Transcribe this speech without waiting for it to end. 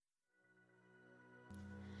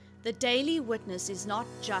The Daily Witness is not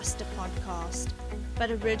just a podcast,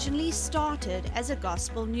 but originally started as a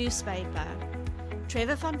gospel newspaper.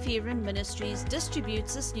 Pt.4 Ministries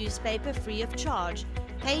distributes this newspaper free of charge,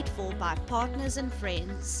 paid for by partners and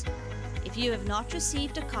friends. If you have not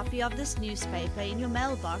received a copy of this newspaper in your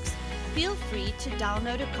mailbox, feel free to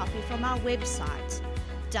download a copy from our website,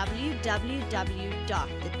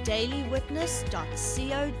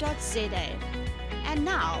 www.thedailywitness.co.za. And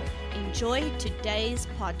now, enjoy today's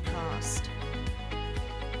podcast.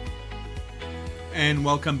 And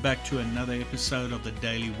welcome back to another episode of the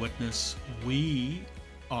Daily Witness. We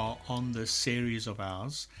are on this series of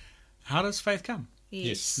ours. How does faith come?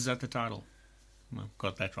 Yes. Is that the title? Well,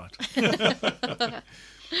 got that right.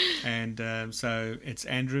 And so it's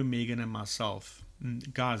Andrew, Megan, and myself.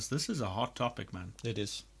 Guys, this is a hot topic, man. It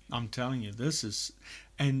is. I'm telling you, this is...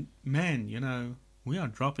 And man, you know, we are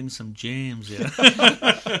dropping some gems here.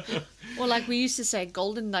 Or like we used to say,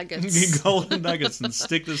 golden nuggets. Golden nuggets, and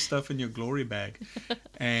stick this stuff in your glory bag.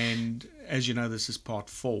 And as you know, this is part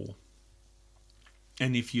 4.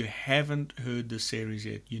 And if you haven't heard the series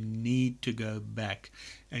yet, you need to go back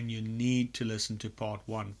and you need to listen to part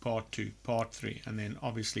 1, part 2, part 3, and then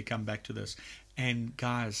obviously come back to this. And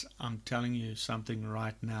guys, I'm telling you something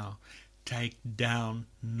right now. Take down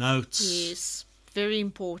notes. Yes, very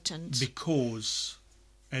important. Because,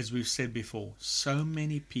 as we've said before, so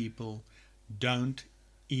many people don't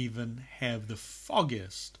even have the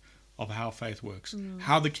foggiest of how faith works,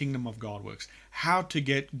 how the kingdom of God works, how to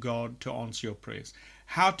get God to answer your prayers,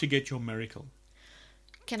 how to get your miracle.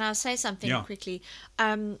 Can I say something Yeah. quickly?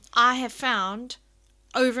 I have found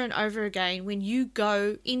over and over again, when you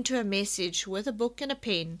go into a message with a book and a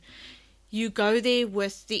pen, you go there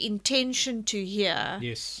with the intention to hear.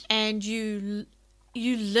 Yes. And you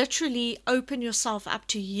literally open yourself up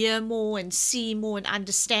to hear more and see more and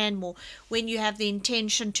understand more when you have the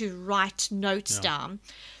intention to write notes down.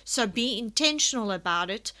 So be intentional about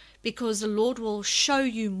it, because the Lord will show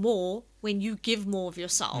you more when you give more of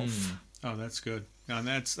yourself. Oh, that's good. And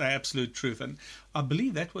that's the absolute truth. And I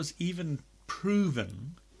believe that was even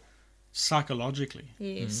proven psychologically.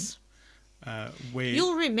 Yes. Where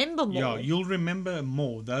You'll remember more. Yeah, you'll remember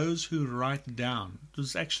more. Those who write down, it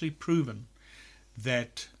was actually proven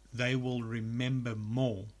that they will remember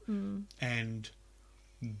more and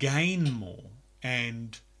gain more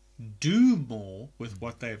and do more with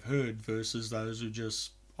what they've heard versus those who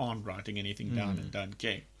just aren't writing anything down and don't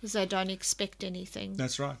care. Because they don't expect anything.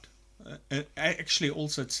 That's right. Actually,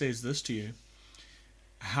 also it says this to you,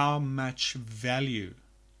 how much value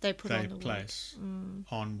They put they on the place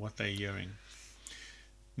on what they're hearing.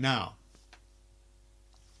 Now,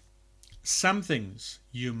 some things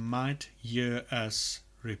you might hear us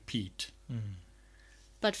repeat.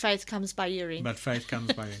 But faith comes by hearing. But faith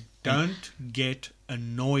comes by hearing. Don't get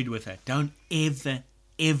annoyed with that. Don't ever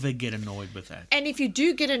get annoyed with that. And if you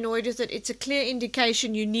do get annoyed with it, it's a clear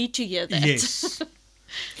indication you need to hear that. Yes.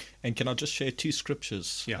 And can I just share 2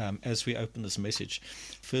 scriptures as we open this message?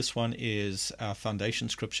 First one is our foundation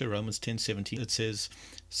scripture, Romans 10:17. It says,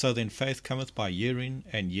 "So then faith cometh by hearing,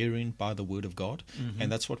 and hearing by the word of God."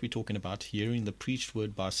 And that's what we're talking about, hearing the preached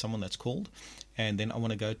word by someone that's called. And then I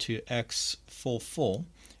want to go to Acts 4:4,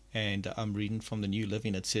 and I'm reading from the New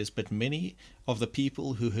Living. It says, "But many of the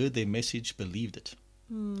people who heard their message believed it."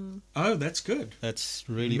 Oh, that's good. That's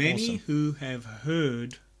really Many awesome. who have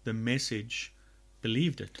heard the message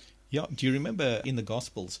believed it. Yeah, do you remember in the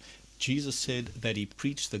Gospels, Jesus said that he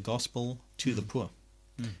preached the gospel to the poor.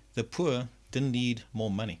 The poor didn't need more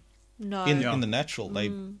money. No. In the natural, they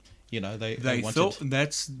They wanted. thought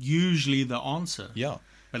that's usually the answer. Yeah,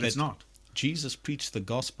 But it's not. Jesus preached the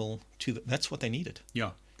gospel that's what they needed.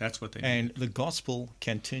 Yeah, that's what they need. And the gospel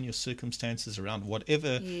can turn your circumstances around,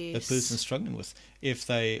 whatever a Yes. person's struggling with. If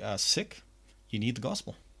they are sick, you need the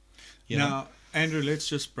gospel. You know? Now, Andrew, let's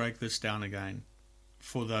just break this down again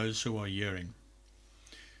for those who are hearing.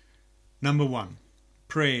 Number 1,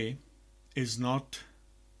 prayer is not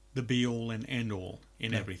the be-all and end-all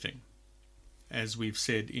in everything, as we've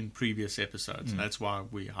said in previous episodes. That's why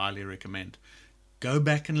we highly recommend. Go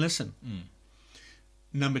back and listen.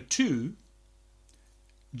 Number 2,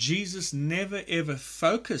 Jesus never ever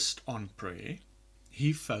focused on prayer.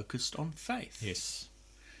 He focused on faith. Yes.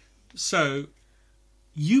 So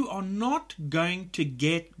you are not going to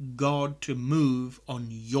get God to move on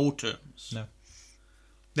your terms. No.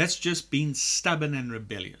 That's just being stubborn and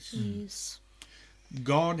rebellious. Yes.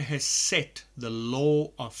 God has set the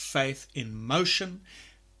law of faith in motion,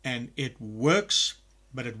 and it works,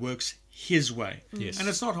 but it works His way. Yes. And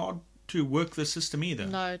it's not hard to work the system either.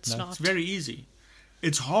 No, it's not. It's very easy.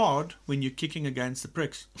 It's hard when you're kicking against the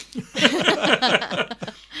pricks.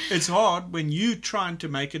 It's hard when you're trying to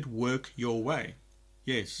make it work your way.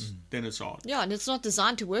 Yes, then it's hard. Yeah, and it's not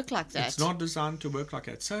designed to work like that. It's not designed to work like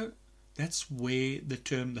that. So that's where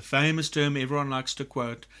the famous term everyone likes to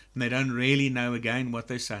quote, and they don't really know again what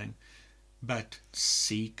they're saying. But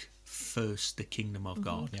seek first the kingdom of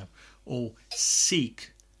God. Yeah. Or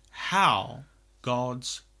seek how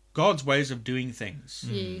God's ways of doing things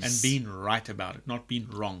Yes. and being right about it, not being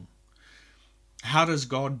wrong. How does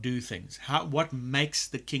God do things? What makes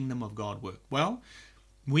the kingdom of God work? Well,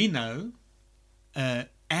 we know an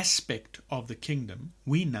aspect of the kingdom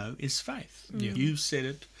we know is faith. Yeah. You said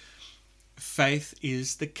it. Faith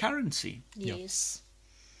is the currency. Yes.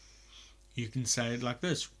 You can say it like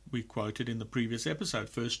this. We quoted in the previous episode,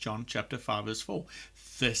 1 John chapter 5 verse 4.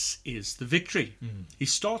 This is the victory. He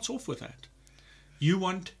starts off with that. You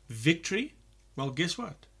want victory? Well, guess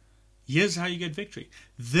what? Here's how you get victory.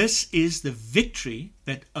 This is the victory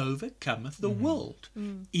that overcometh the world,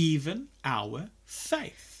 even our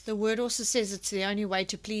faith. The word also says it's the only way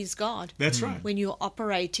to please God. That's right. When you're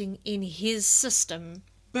operating in His system.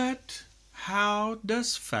 But how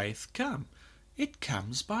does faith come? It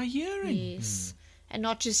comes by hearing. Yes. And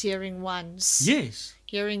not just hearing once. Yes.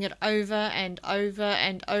 Hearing it over and over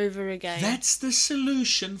and over again. That's the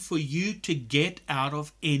solution for you to get out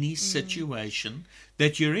of any situation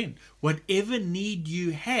that you're in. Whatever need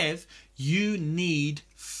you have, you need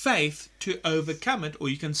faith to overcome it. Or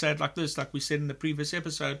you can say it like this, like we said in the previous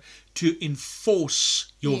episode, to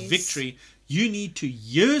enforce your Yes. victory. You need to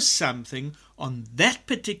hear something on that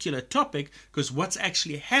particular topic, because what's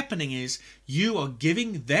actually happening is you are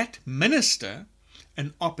giving that minister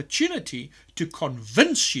an opportunity to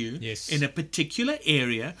convince you Yes. in a particular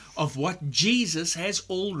area of what Jesus has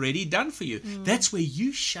already done for you. That's where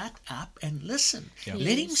you shut up and listen. Yeah.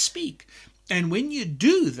 Let him Yes. speak. And when you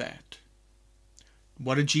do that,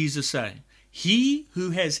 what did Jesus say? He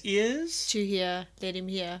who has ears, To hear, let him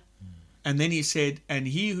hear. and then he said, and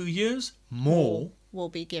he who hears more Will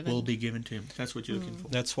be given. will be given to him. That's what you're looking for.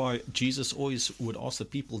 That's why Jesus always would ask the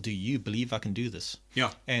people, do you believe I can do this?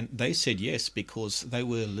 Yeah. And they said yes, because they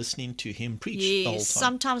were listening to him preach the whole time. Yes,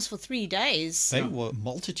 sometimes for 3 days. They were,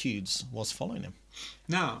 multitudes was following him.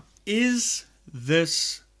 Now, is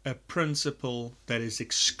this a principle that is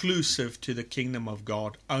exclusive to the kingdom of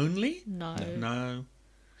God only? No. No.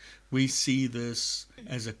 We see this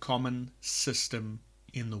as a common system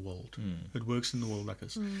in the world. It works in the world like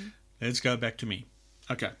this. Let's go back to me.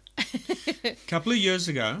 Okay. A couple of years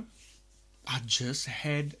ago, I just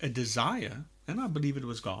had a desire, and I believe it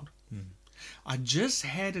was God. I just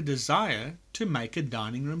had a desire to make a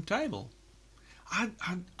dining room table.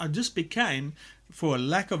 I just became, for a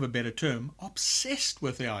lack of a better term, obsessed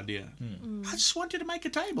with the idea. I just wanted to make a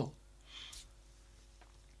table.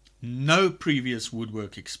 No previous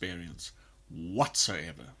woodwork experience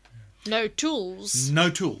whatsoever. No tools. No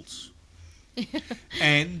tools.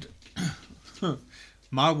 And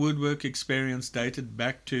my woodwork experience dated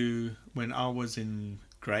back to when I was in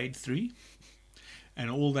grade 3,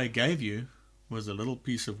 and all they gave you was a little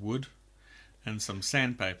piece of wood and some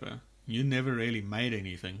sandpaper. You never really made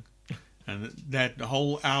anything. And that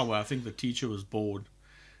whole hour, I think the teacher was bored,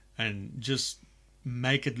 and just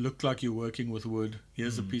make it look like you're working with wood.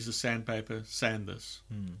 Here's a piece of sandpaper, sand this,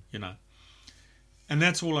 you know. And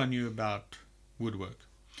that's all I knew about woodwork.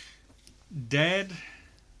 Dad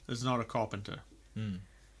is not a carpenter.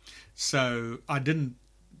 So I didn't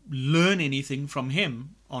learn anything from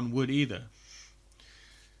him on wood either.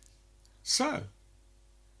 So,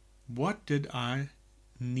 what did I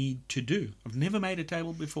need to do? I've never made a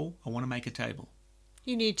table before. I want to make a table.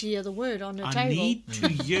 You need to hear the word on a I table. need to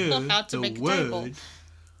hear How to the make a table. word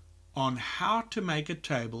on how to make a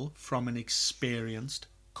table from an experienced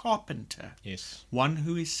carpenter. Yes. One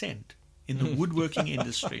who is sent in the woodworking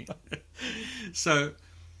industry. So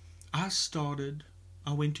I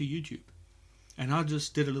went to YouTube and I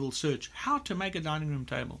just did a little search, how to make a dining room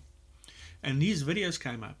table. And these videos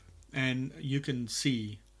came up, and you can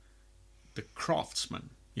see the craftsmen,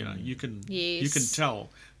 you know, you can Yes. tell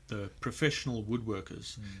the professional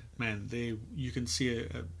woodworkers. Man, you can see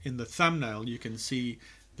in the thumbnail, you can see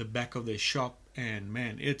the back of their shop, and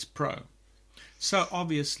man, it's pro. So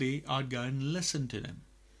obviously I'd go and listen to them,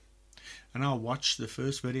 and I'll watch the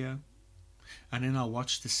first video, and then I'll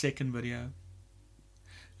watch the second video,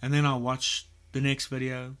 and then I'll watch the next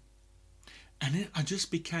video, and then I just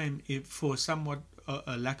became, for somewhat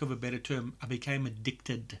a lack of a better term, I became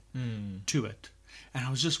addicted to it. And I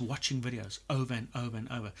was just watching videos over and over and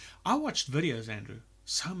over. I watched videos, Andrew,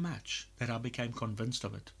 so much that I became convinced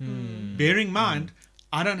of it. Bearing in mind,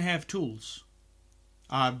 I don't have tools.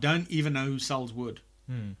 I don't even know who sells wood.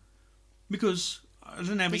 Because I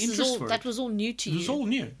didn't have an interest for it. That was all new to you. It was all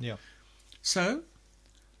new. Yeah. So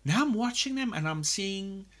now I'm watching them and I'm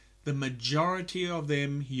seeing the majority of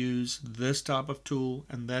them use this type of tool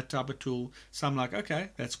and that type of tool. So I'm like, okay,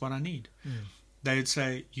 that's what I need. They'd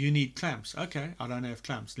say, you need clamps. Okay, I don't have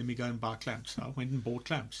clamps. Let me go and buy clamps. So I went and bought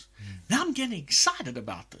clamps. Now I'm getting excited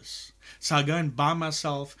about this. So I go and buy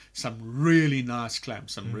myself some really nice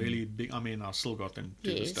clamps, some really big. I mean, I've still got them to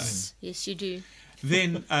this day. Yes, you do.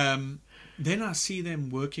 Then I see them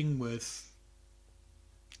working with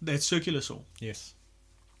that circular saw. Yes.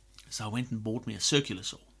 So I went and bought me a circular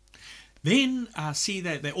saw. Then I see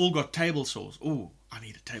that they all got table saws. Oh, I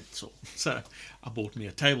need a table saw. So I bought me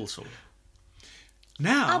a table saw.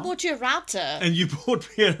 Now I bought you a router. And you bought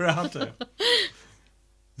me a router.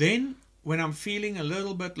 Then, when I'm feeling a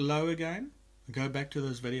little bit low again, I go back to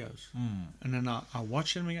those videos. And then I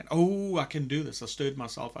watch them again. Oh, I can do this. I stirred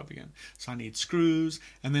myself up again. So I need screws.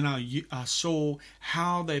 And then I saw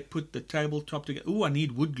how they put the tabletop together. Oh, I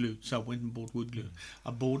need wood glue. So I went and bought wood glue.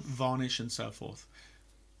 I bought varnish and so forth.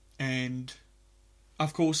 And,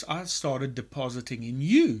 of course, I started depositing in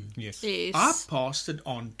you. Yes. I passed it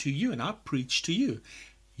on to you and I preached to you.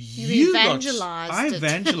 I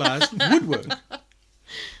evangelized woodwork.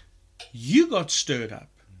 You got stirred up.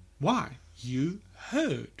 Why? You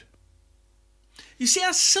heard. You see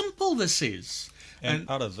how simple this is. And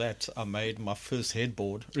out of that, I made my first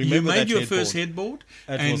headboard. You made your first headboard.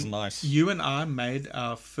 It was nice. You and I made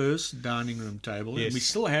our first dining room table. Yes. And we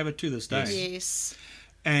still have it to this day. Yes.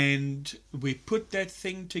 And we put that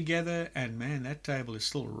thing together, and man, that table is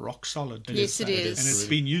still rock solid. Yes, it is. And it's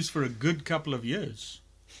been used for a good couple of years.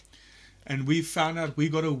 And we found out we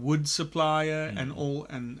got a wood supplier and all,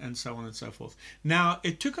 and so on and so forth. Now,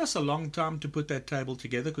 it took us a long time to put that table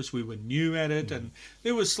together because we were new at it, and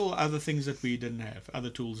there were still other things that we didn't have,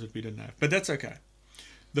 other tools that we didn't have. But that's okay.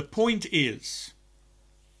 The point is,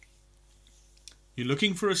 you're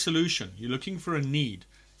looking for a solution. You're looking for a need.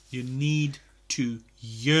 You need to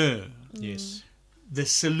hear the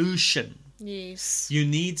solution. Yes. You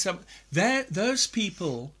need some. Those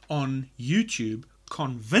people on YouTube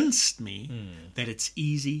convinced me that it's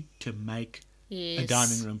easy to make a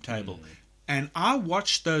dining room table. And I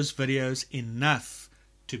watched those videos enough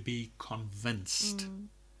to be convinced.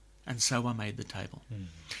 And so I made the table.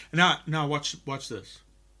 Now watch this.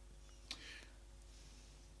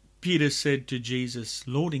 Peter said to Jesus,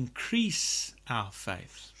 Lord, increase our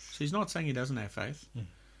faith. So he's not saying he doesn't have faith.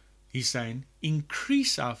 He's saying,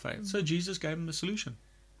 increase our faith. So Jesus gave him a solution.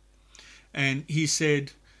 And he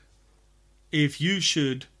said, if you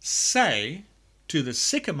should say to the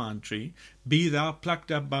sycamore tree, be thou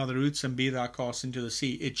plucked up by the roots and be thou cast into the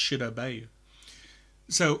sea, it should obey you.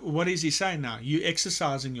 So what is he saying now? You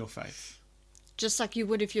exercising your faith. Just like you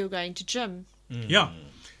would if you were going to gym. Yeah.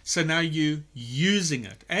 So now you using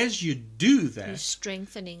it. As you do that, You're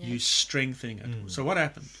strengthening it. you're strengthening it. So what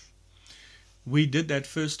happened? We did that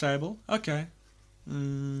first table. Okay.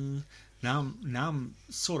 Now I'm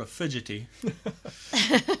sort of fidgety.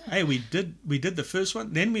 Hey, we did the first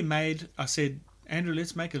one. Then I said, Andrew,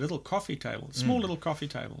 let's make a little coffee table. Small little coffee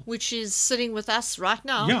table. Which is sitting with us right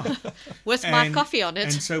now. Yeah. With my coffee on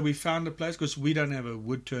it. And so we found a place because we don't have a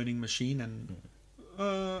wood turning machine, and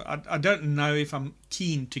I don't know if I'm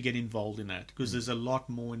keen to get involved in that because there's a lot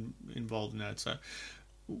more involved in that. So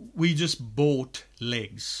we just bought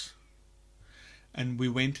legs. And we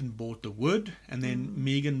went and bought the wood, and then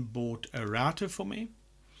Megan bought a router for me,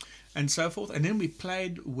 and so forth. And then we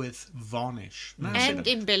played with varnish. And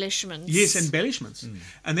embellishments. Yes, embellishments.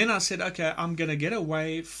 And then I said, okay, I'm going to get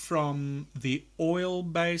away from the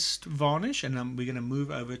oil-based varnish, and we're going to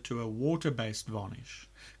move over to a water-based varnish.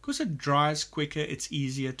 Because it dries quicker, it's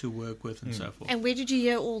easier to work with, and so forth. And where did you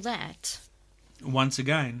hear all that? Once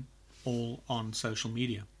again, all on social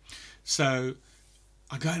media. So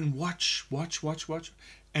I go and watch.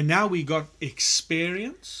 And now we got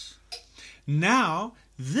experience. Now,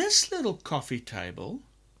 this little coffee table,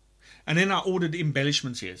 and then I ordered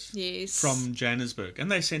embellishments, Yes. from Johannesburg.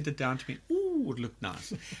 And they sent it down to me. Ooh, it looked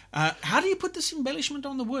nice. How do you put this embellishment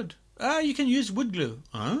on the wood? You can use wood glue.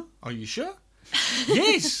 Huh? Are you sure?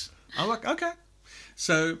 Yes. I'm like, okay.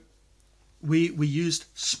 So we used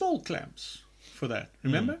small clamps for that,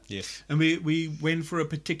 remember? Yes. And we went for a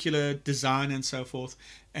particular design and so forth,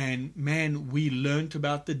 and man, we learnt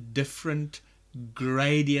about the different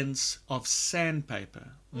gradients of sandpaper.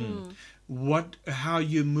 How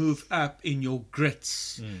you move up in your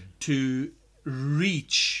grits to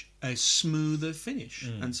reach a smoother finish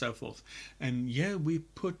and so forth. And we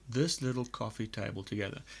put this little coffee table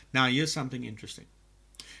together. Now here's something interesting.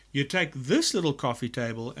 You take this little coffee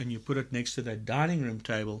table and you put it next to that dining room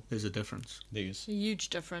table, there's a difference. There's A huge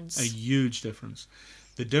difference. A huge difference.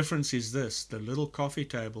 The difference is this: the little coffee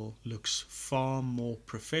table looks far more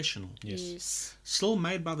professional. Yes. Still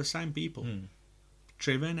made by the same people.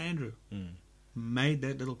 Trevor and Andrew made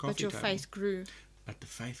that little coffee table. But your faith grew. But the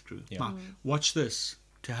faith grew. Yeah. Watch this,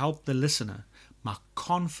 to help the listener. My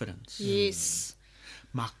confidence. Yes.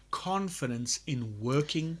 My confidence in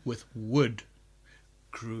working with wood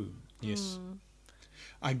grew. yes,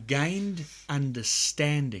 I gained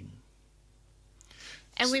understanding.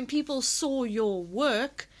 And when people saw your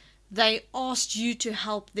work, they asked you to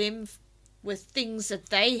help them with things that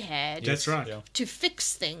they had, That's right. Yeah. to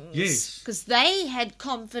fix things. Yes. Because they had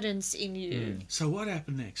confidence in you. So what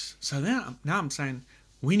happened next? So now I'm saying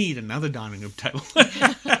we need another dining room table.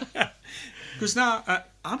 Because now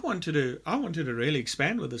I wanted to really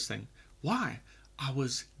expand with this thing. Why? I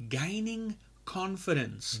was gaining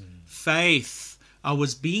confidence, faith. I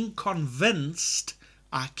was being convinced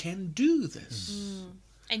I can do this.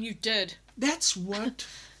 And you did. That's what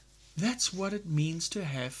it means to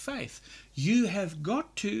have faith. You have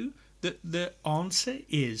got to, the answer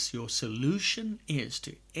is, your solution is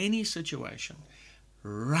to any situation,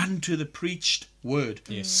 run to the preached word.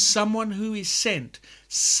 Yes. Someone who is sent,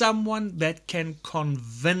 someone that can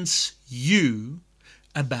convince you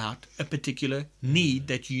about a particular need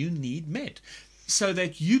that you need met, so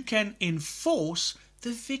that you can enforce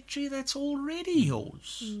the victory that's already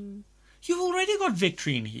yours. You've already got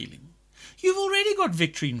victory in healing. You've already got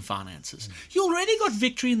victory in finances. You already got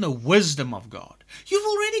victory in the wisdom of God. You've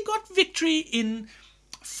already got victory in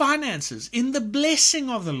finances, in the blessing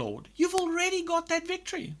of the Lord. You've already got that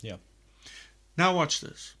victory. Yeah. Now watch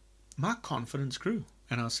this. My confidence grew,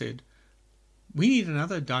 and I said, we need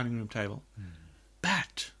another dining room table.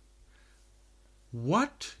 But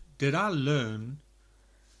what did I learn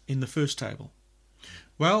in the first table?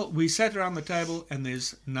 Well, we sat around the table, and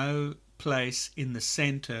there's no place in the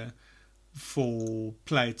center for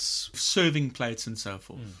plates, serving plates and so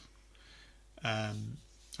forth.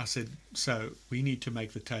 I said, so we need to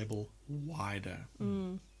make the table wider.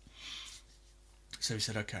 So we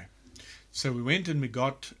said, okay. So we went and we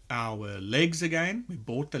got our legs again. We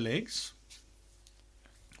bought the legs.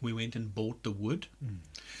 We went and bought the wood.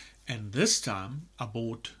 And this time I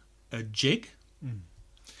bought a jig.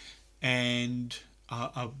 And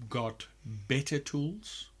I got better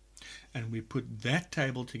tools. And we put that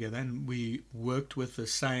table together, and we worked with the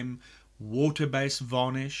same water-based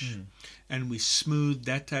varnish, and we smoothed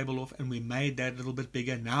that table off, and we made that a little bit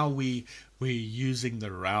bigger. Now we're using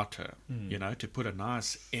the router, to put a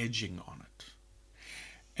nice edging on it.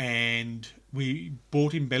 And we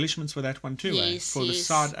bought embellishments for that one too, Yes, for the yes.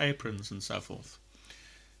 side aprons and so forth.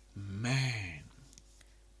 Man,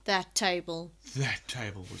 That table. that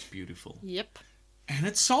table was beautiful. Yep. And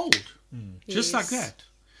it sold, just like Yes. that.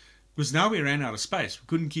 Because now we ran out of space. We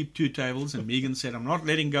couldn't keep two tables, and Megan said, I'm not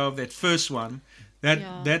letting go of that first one.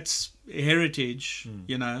 That's heritage,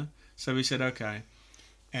 So we said, okay.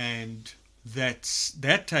 And that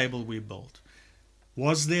table we built.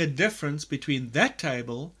 Was there a difference between that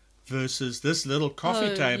table versus this little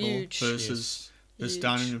coffee table huge. versus this Huge.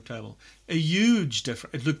 dining room table? A huge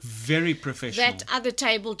difference. It looked very professional. That other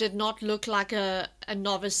table did not look like a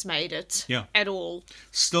novice made it at all.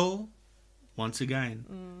 Still, once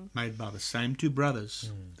again, made by the same two brothers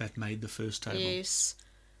that made the first table. Yes.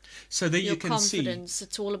 So there Your you can see confidence.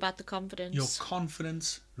 It's all about the confidence. your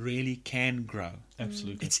confidence really can grow.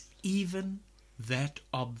 Absolutely. It's even that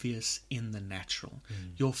obvious in the natural.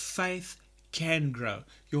 Your faith can grow.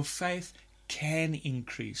 Your faith can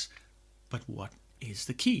increase. But what is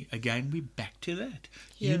the key? Again, we're back to that.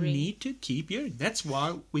 Hearing. You need to keep hearing. That's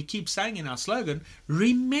why we keep saying in our slogan,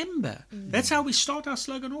 remember. That's how we start our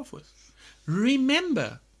slogan off with.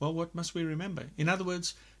 Remember. Well, what must we remember? In other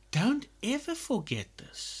words, don't ever forget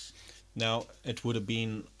this. Now, it would have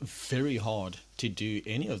been very hard to do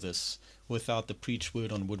any of this without the preached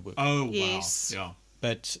word on woodwork. Oh, Yes. wow. Yeah.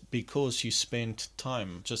 But because you spent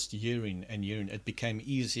time just hearing and hearing, it became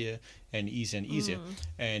easier and easier and easier.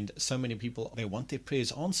 And so many people, they want their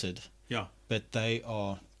prayers answered, Yeah. but they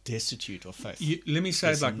are destitute of faith. Let me say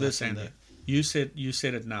There's it like this, nothing Andrew. there. You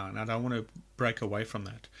said it now, and I don't want to break away from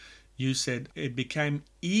that. You said it became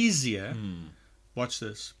easier. Watch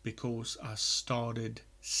this, because I started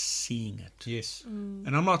seeing it. Yes.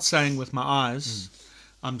 And I'm not saying with my eyes.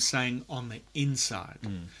 I'm saying on the inside.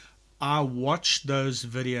 I watched those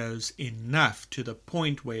videos enough to the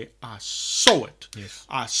point where I saw it. Yes.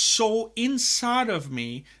 I saw inside of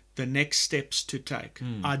me the next steps to take.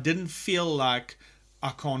 I didn't feel like I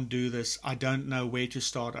can't do this. I don't know where to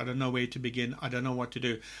start. I don't know where to begin. I don't know what to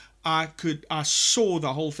do. I saw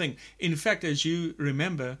the whole thing. In fact, as you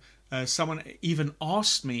remember, someone even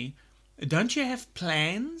asked me, don't you have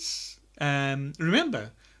plans?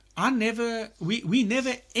 Remember, we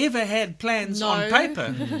never ever had plans on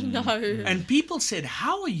paper. No. And people said,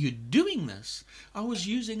 how are you doing this? I was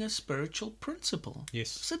using a spiritual principle. Yes.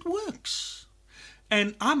 So it works.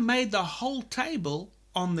 And I made the whole table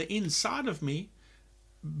on the inside of me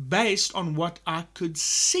based on what I could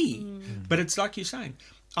see. But it's like you're saying,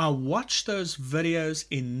 I watched those videos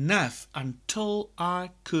enough until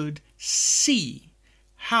I could see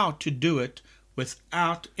how to do it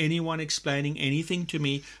without anyone explaining anything to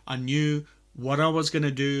me. I knew what I was going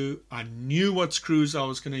to do. I knew what screws I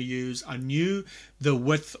was going to use. I knew the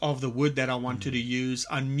width of the wood that I wanted to use.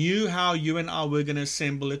 I knew how you and I were going to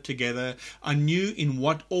assemble it together. I knew in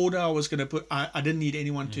what order I was going to put. I didn't need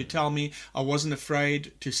anyone to tell me. I wasn't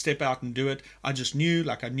afraid to step out and do it. I just knew,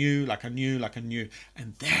 like I knew.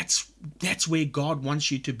 And that's where God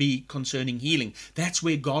wants you to be concerning healing. That's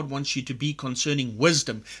where God wants you to be concerning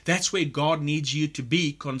wisdom. That's where God needs you to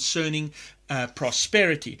be concerning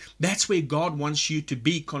prosperity. That's where God wants you to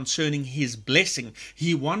be concerning His blessing.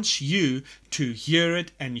 He wants you to hear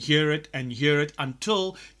it and hear it and hear it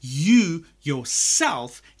until you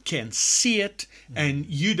yourself can see it, and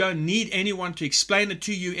you don't need anyone to explain it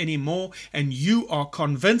to you anymore, and you are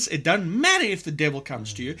convinced. It doesn't matter if the devil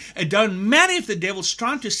comes to you. It don't matter if the devil's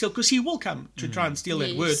trying to steal, because he will come to try and steal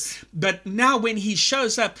that word. But now when he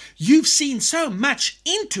shows up, you've seen so much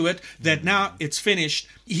into it that now it's finished.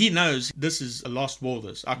 He knows this is a lost war.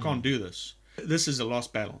 I can't do this. This is a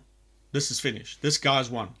lost battle. This is finished. This guy's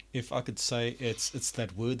won. If I could say, it's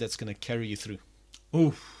that word that's going to carry you through.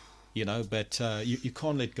 Oof. You know, but you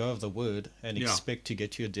can't let go of the word and expect to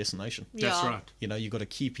get to your destination. That's right. You know, you've got to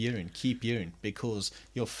keep hearing, because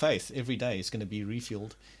your faith every day is going to be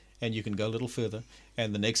refueled, and you can go a little further.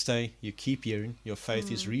 And the next day, you keep hearing, your faith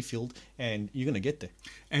is refueled, and you're going to get there.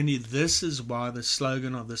 And this is why the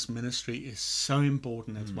slogan of this ministry is so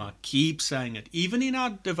important. That's why I keep saying it. Even in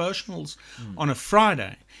our devotionals on a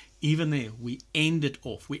Friday, even there, we end it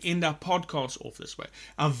off. We end our podcast off this way.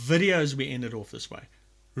 Our videos, we end it off this way.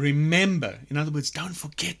 Remember, in other words, don't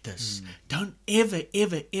forget this. Don't ever,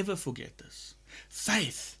 ever, ever forget this.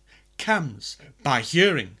 Faith comes by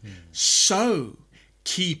hearing. So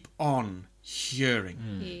keep on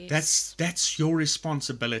hearing. Yes. That's your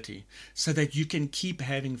responsibility, so that you can keep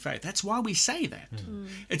having faith. That's why we say that.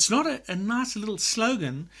 It's not a nice little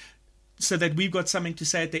slogan so that we've got something to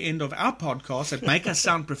say at the end of our podcast that make us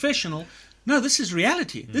sound professional. No, this is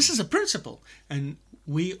reality. This is a principle. And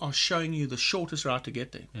we are showing you the shortest route to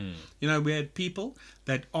get there. You know, we had people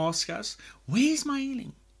that ask us, where's my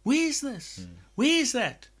healing? Where's this? Where's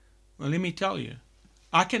that? Well, let me tell you.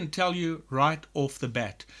 I can tell you right off the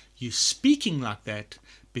bat, you're speaking like that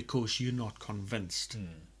because you're not convinced.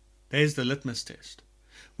 There's the litmus test.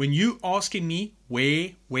 When you asking me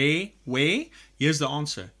where, here's the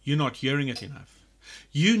answer. You're not hearing it enough.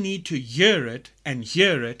 You need to hear it and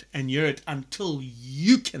hear it and hear it until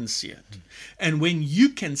you can see it. And when you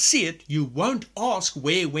can see it, you won't ask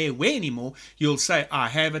where anymore. You'll say, I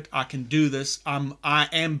have it, I can do this, I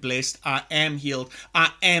am blessed, I am healed,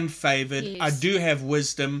 I am favored, Yes. I do have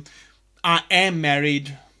wisdom, I am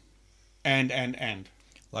married, and.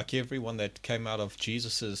 Like everyone that came out of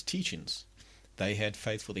Jesus's teachings, they had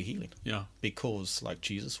faith for the healing. Yeah. Because like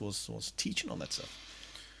Jesus was teaching on that stuff.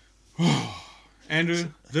 Andrew,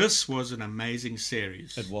 this was an amazing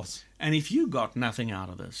series. It was. And if you got nothing out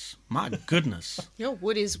of this, my goodness. Your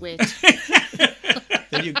wood is wet.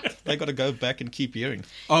 Then they got to go back and keep hearing.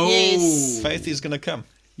 Oh, Yes. Faith is going to come.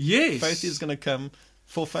 yes. Faith is going to come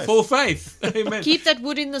for faith. For faith. Amen. Keep that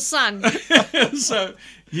wood in the sun. So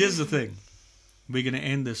here's the thing. We're going to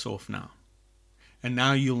end this off now. And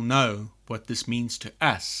now you'll know what this means to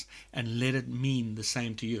us, and let it mean the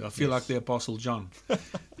same to you. I feel like the Apostle John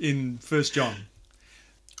in 1 John.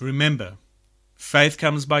 Remember, faith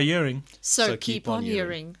comes by hearing. So keep on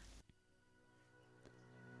hearing.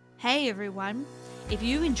 Hey everyone, if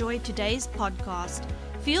you enjoyed today's podcast,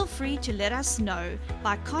 feel free to let us know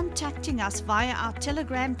by contacting us via our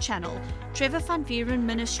Telegram channel, Pt.4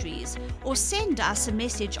 Ministries, or send us a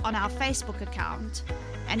message on our Facebook account.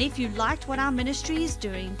 And if you liked what our ministry is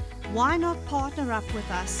doing, why not partner up with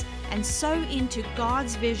us and sow into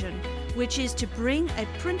God's vision, which is to bring a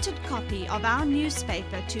printed copy of our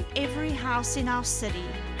newspaper to every house in our city.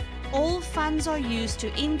 All funds are used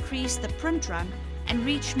to increase the print run and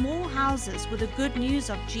reach more houses with the good news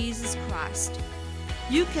of Jesus Christ.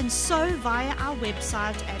 You can sow via our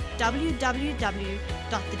website at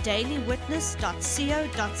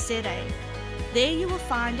www.thedailywitness.co.za. There you will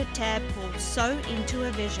find a tab called Sow into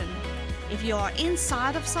a Vision. If you are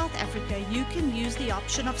inside of South Africa, you can use the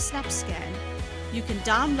option of SnapScan. You can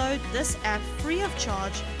download this app free of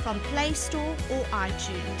charge from Play Store or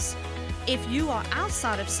iTunes. If you are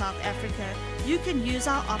outside of South Africa, you can use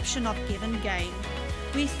our option of Give and Gain.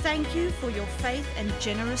 We thank you for your faith and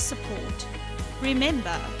generous support.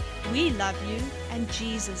 Remember, we love you and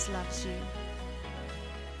Jesus loves you.